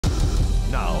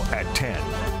Now at 10,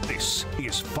 this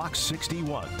is Fox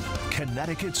 61,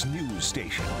 Connecticut's news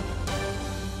station.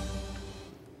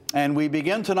 And we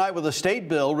begin tonight with a state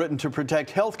bill written to protect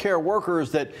healthcare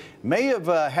workers that may have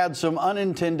had some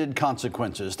unintended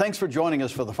consequences. Thanks for joining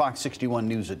us for the Fox 61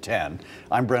 News at 10.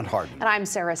 I'm Brent Harden. And I'm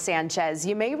Sarah Sanchez.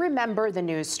 You may remember the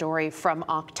news story from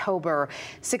October.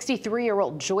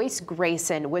 63-year-old Joyce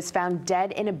Grayson was found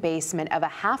dead in a basement of a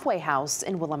halfway house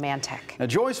in Willimantic. Now,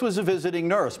 Joyce was a visiting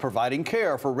nurse providing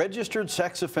care for registered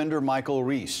sex offender Michael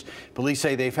Reese. Police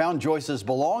say they found Joyce's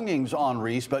belongings on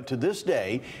Reese, but to this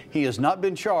day, he has not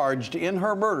been charged in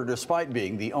her murder despite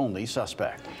being the only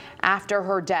suspect. After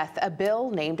her death, a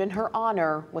bill named in her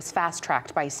honor was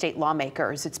fast-tracked by state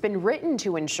lawmakers. It's been written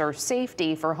to ensure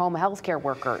safety for home health care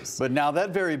workers. But now that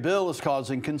very bill is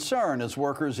causing concern as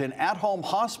workers in at-home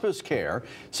hospice care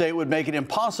say it would make it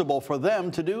impossible for them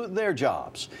to do their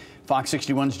jobs. Fox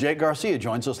 61's Jake Garcia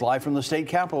joins us live from the state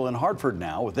capitol in Hartford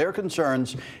now with their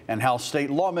concerns and how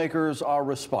state lawmakers are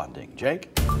responding. Jake?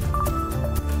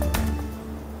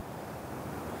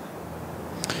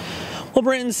 Well,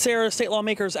 Brent and Sarah, state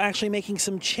lawmakers actually making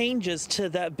some changes to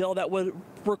that bill that would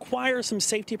require some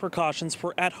safety precautions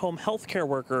for at-home health care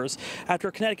workers after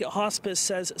Connecticut Hospice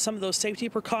says some of those safety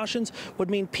precautions would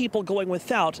mean people going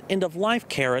without end-of-life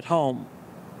care at home.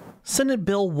 Senate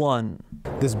Bill 1.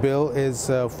 This bill is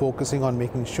focusing on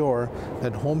making sure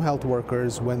that home health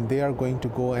workers, when they are going to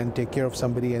go and take care of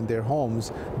somebody in their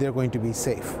homes, they're going to be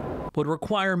safe. Would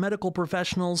require medical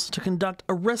professionals to conduct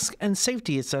a risk and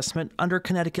safety assessment under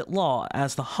Connecticut law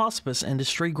as the hospice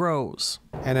industry grows.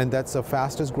 And that's the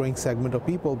fastest growing segment of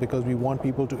people because we want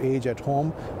people to age at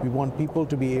home. We want people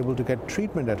to be able to get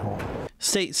treatment at home.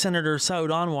 State Senator Saud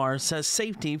Anwar says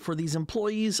safety for these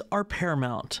employees are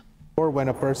paramount. Or when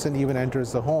a person even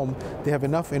enters the home, they have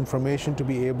enough information to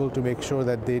be able to make sure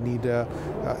that they need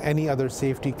any other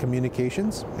safety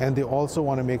communications, and they also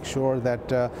want to make sure that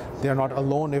they're not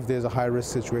alone if there's a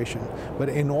high-risk situation. But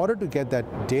in order to get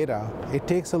that data, it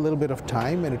takes a little bit of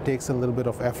time and it takes a little bit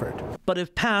of effort. But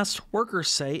if passed, workers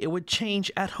say it would change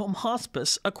at-home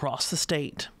hospice across the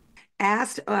state.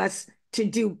 Asked us to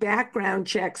do background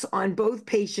checks on both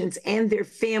patients and their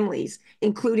families,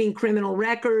 including criminal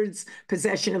records,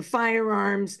 possession of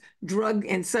firearms, drug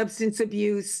and substance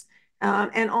abuse,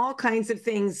 and all kinds of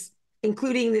things,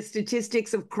 including the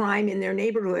statistics of crime in their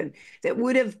neighborhood, that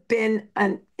would have been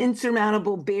an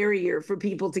insurmountable barrier for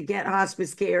people to get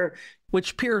hospice care.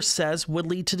 Which Pierce says would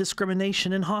lead to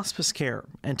discrimination in hospice care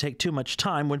and take too much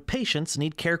time when patients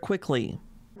need care quickly.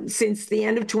 Since the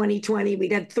end of 2020,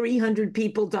 we'd had 300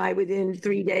 people die within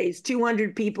 3 days,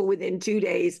 200 people within 2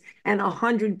 days, and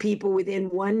 100 people within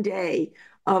 1 day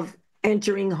of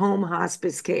entering home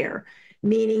hospice care,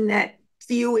 meaning that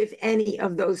few, if any,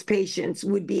 of those patients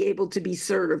would be able to be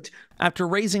served. After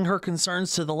raising her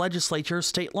concerns to the legislature,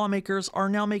 state lawmakers are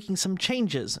now making some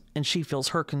changes, and she feels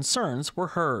her concerns were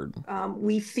heard.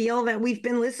 We feel that we've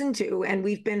been listened to and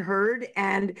we've been heard,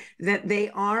 and that they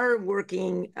are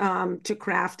working to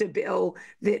craft a bill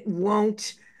that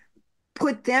won't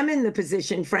put them in the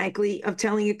position, frankly, of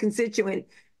telling a constituent,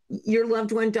 your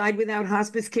loved one died without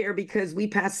hospice care because we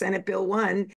passed Senate Bill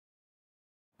 1.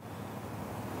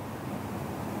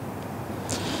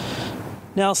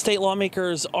 Now, state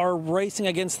lawmakers are racing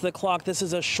against the clock. This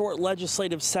is a short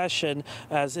legislative session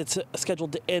as it's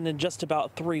scheduled to end in just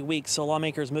about 3 weeks. So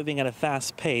lawmakers moving at a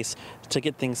fast pace to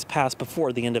get things passed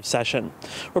before the end of session.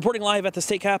 Reporting live at the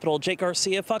state capitol, Jake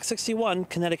Garcia, Fox 61,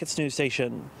 Connecticut's news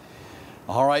station.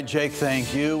 All right, Jake,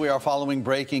 thank you. We are following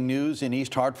breaking news in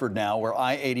East Hartford now, where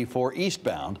I-84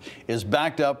 eastbound is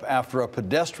backed up after a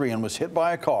pedestrian was hit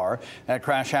by a car. That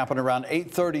crash happened around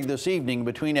 8:30 this evening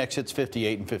between exits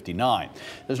 58 and 59.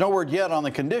 There's no word yet on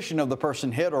the condition of the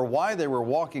person hit or why they were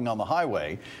walking on the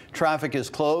highway. Traffic is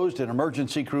closed and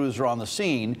emergency crews are on the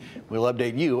scene. We'll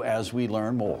update you as we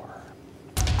learn more.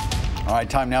 All right,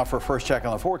 time now for a first check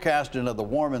on the forecast. Another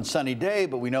warm and sunny day,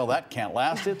 but we know that can't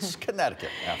last. It's Connecticut,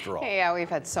 after all. Yeah, we've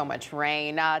had so much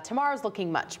rain. Tomorrow's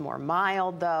looking much more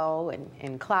mild, though,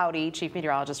 and cloudy. Chief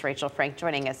Meteorologist Rachel Frank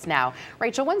joining us now.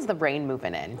 Rachel, when's the rain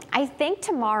moving in? I think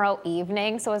tomorrow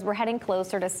evening. So as we're heading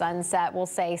closer to sunset, we'll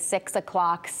say 6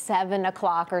 o'clock, 7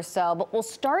 o'clock or so. But we'll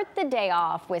start the day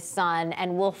off with sun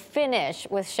and we'll finish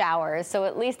with showers. So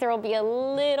at least there will be a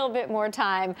little bit more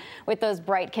time with those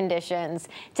bright conditions.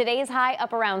 Today's high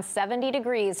up around 70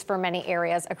 degrees for many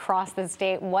areas across the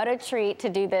state. What a treat to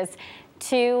do this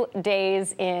 2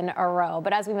 days in a row.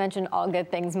 But as we mentioned, all good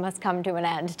things must come to an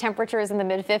end. Temperatures in the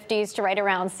mid-50s to right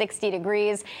around 60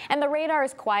 degrees. And the radar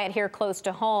is quiet here close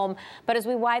to home. But as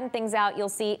we widen things out, you'll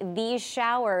see these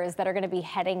showers that are going to be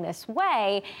heading this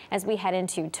way as we head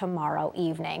into tomorrow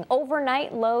evening.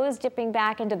 Overnight lows dipping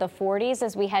back into the 40s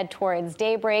as we head towards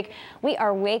daybreak. We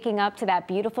are waking up to that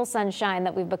beautiful sunshine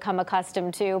that we've become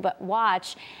accustomed to. But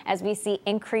watch as we see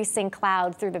increasing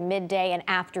clouds through the midday and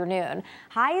afternoon.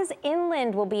 Highs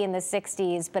inland will be in the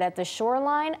 60s, but at the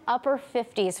shoreline, upper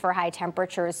 50s for high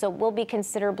temperatures. So we'll be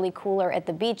considerably cooler at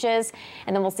the beaches.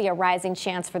 And then we'll see a rising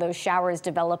chance for those showers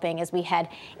developing as we head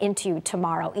into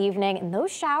tomorrow evening. And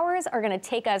those showers are going to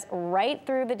take us right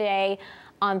through the day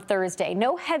on Thursday.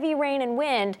 No heavy rain and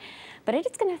wind, but it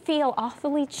is going to feel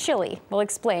awfully chilly. We'll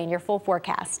explain your full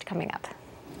forecast coming up.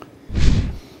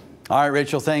 All right,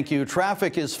 Rachel, thank you.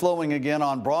 Traffic is flowing again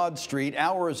on Broad Street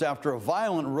hours after a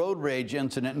violent road rage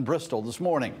incident in Bristol this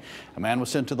morning. A man was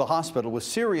sent to the hospital with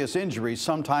serious injuries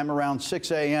sometime around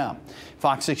 6 a.m.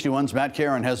 Fox 61's Matt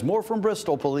Caron has more from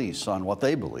Bristol police on what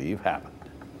they believe happened.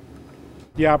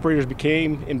 The operators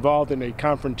became involved in a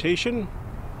confrontation.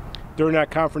 During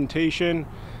that confrontation,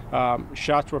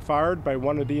 shots were fired by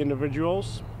one of the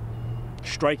individuals,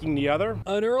 striking the other.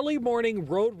 An early morning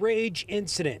road rage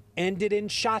incident ended in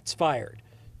shots fired.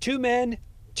 2 men,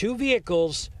 2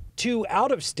 vehicles, 2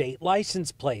 out-of-state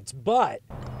license plates, but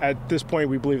at this point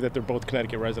we believe that they're both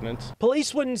Connecticut residents.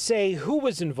 Police wouldn't say who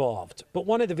was involved, but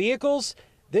one of the vehicles,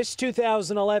 this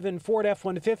 2011 Ford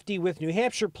F-150 with New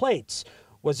Hampshire plates,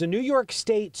 was a New York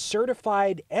State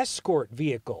certified escort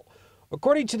vehicle.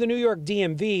 According to the New York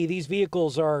DMV, these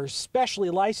vehicles are specially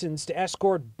licensed to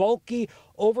escort bulky,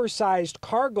 oversized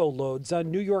cargo loads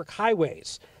on New York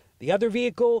highways. The other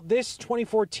vehicle, this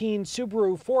 2014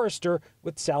 Subaru Forester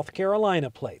with South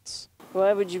Carolina plates.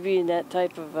 Why would you be in that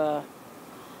type of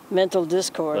mental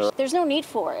discourse? There's no need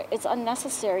for it. It's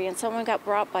unnecessary, and someone got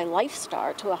brought by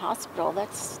Lifestar to a hospital.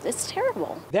 It's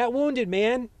terrible. That wounded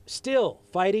man still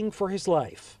fighting for his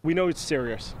life. We know it's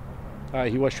serious.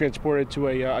 He was transported to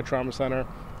a trauma center,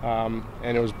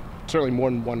 and it was certainly more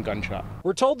than one gunshot.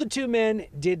 We're told the 2 men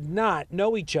did not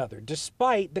know each other.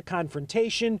 Despite the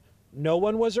confrontation, no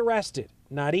one was arrested,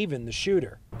 not even the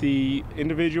shooter. The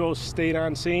individual stayed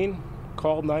on scene,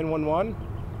 called 911,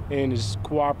 and is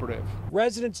cooperative.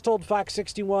 Residents told Fox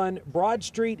 61 Broad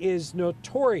Street is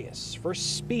notorious for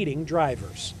speeding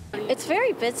drivers. It's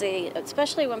very busy,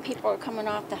 especially when people are coming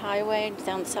off the highway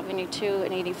down 72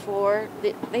 and 84.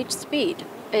 They speed.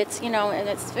 It's, and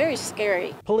it's very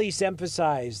scary. Police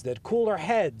emphasize that cooler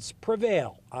heads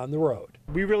prevail on the road.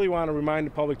 We really want to remind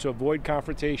the public to avoid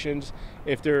confrontations.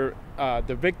 If they're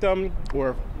the victim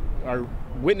or are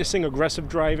witnessing aggressive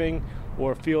driving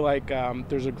or feel like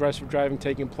there's aggressive driving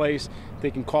taking place,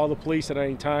 they can call the police at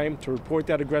any time to report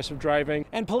that aggressive driving.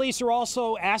 And police are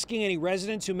also asking any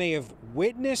residents who may have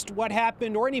witnessed what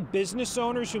happened or any business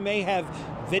owners who may have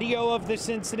video of this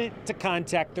incident to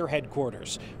contact their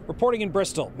headquarters. Reporting in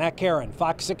Bristol, Matt Caron,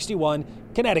 Fox 61,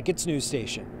 Connecticut's news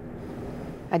station.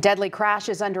 A deadly crash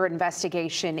is under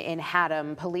investigation in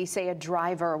Haddam. Police say a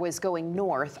driver was going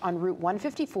north on Route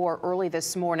 154 early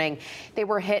this morning. They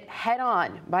were hit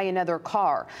head-on by another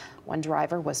car. One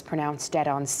driver was pronounced dead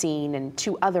on scene, and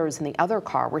 2 others in the other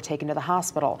car were taken to the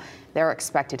hospital. They're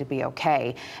expected to be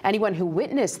okay. Anyone who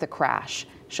witnessed the crash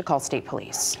should call state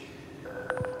police.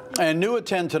 And new at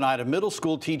 10 tonight, a middle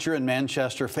school teacher in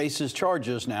Manchester faces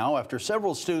charges now after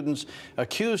several students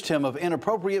accused him of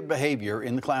inappropriate behavior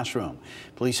in the classroom.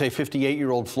 Police say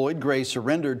 58-year-old Floyd Gray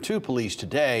surrendered to police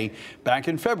today. Back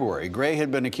in February, Gray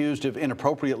had been accused of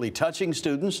inappropriately touching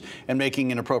students and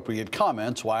making inappropriate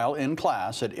comments while in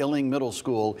class at Illing Middle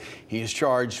School. He is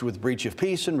charged with breach of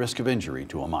peace and risk of injury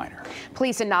to a minor.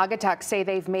 Police in Naugatuck say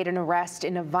they've made an arrest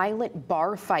in a violent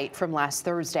bar fight from last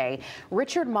Thursday.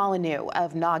 Richard Molyneux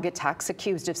of Naugatuck's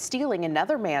accused of stealing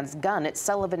another man's gun at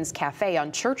Sullivan's Cafe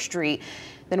on Church Street,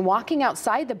 then walking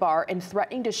outside the bar and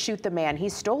threatening to shoot the man he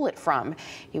stole it from.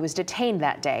 He was detained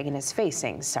that day and is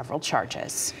facing several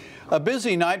charges. A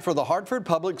busy night for the Hartford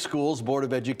Public Schools Board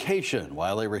of Education.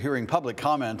 While they were hearing public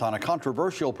comment on a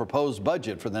controversial proposed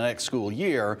budget for the next school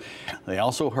year, they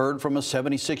also heard from a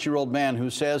 76-year-old man who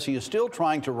says he is still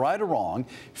trying to right a wrong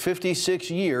 56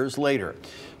 years later.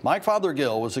 Mike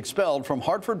Fothergill was expelled from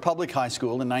Hartford Public High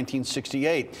School in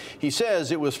 1968. He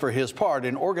says it was for his part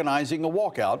in organizing a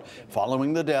walkout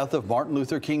following the death of Martin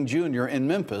Luther King Jr. in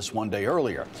Memphis one day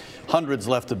earlier. Hundreds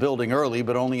left the building early,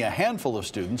 but only a handful of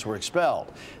students were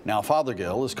expelled. Now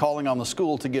Fothergill is calling on the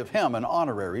school to give him an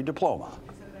honorary diploma.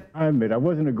 I admit I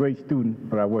wasn't a great student,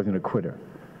 but I wasn't a quitter.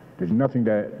 There's nothing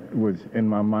that was in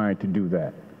my mind to do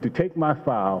that. to take my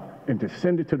file and to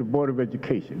send it to the Board of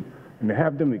Education and to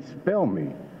have them expel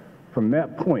me from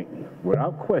that point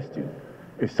without question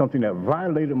is something that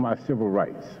violated my civil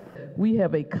rights. We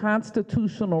have a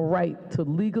constitutional right to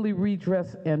legally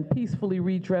redress and peacefully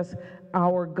redress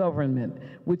our government,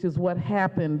 which is what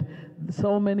happened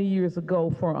so many years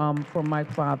ago for my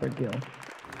father, Gil.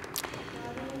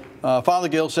 Father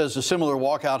Gill says a similar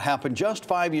walkout happened just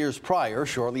 5 years prior,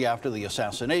 shortly after the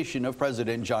assassination of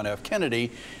President John F.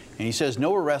 Kennedy, and he says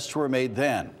no arrests were made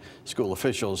then. School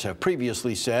officials have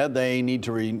previously said they need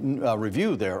to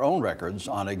review their own records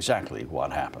on exactly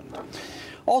what happened.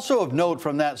 Also of note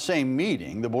from that same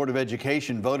meeting, the Board of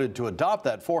Education voted to adopt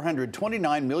that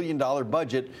 $429 million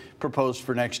budget proposed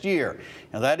for next year.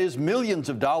 Now, that is millions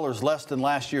of dollars less than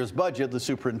last year's budget, the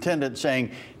superintendent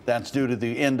saying that's due to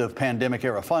the end of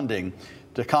pandemic-era funding.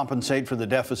 To compensate for the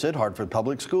deficit, Hartford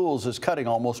Public Schools is cutting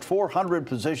almost 400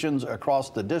 positions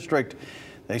across the district.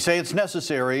 They say it's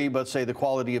necessary, but say the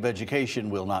quality of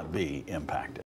education will not be impacted.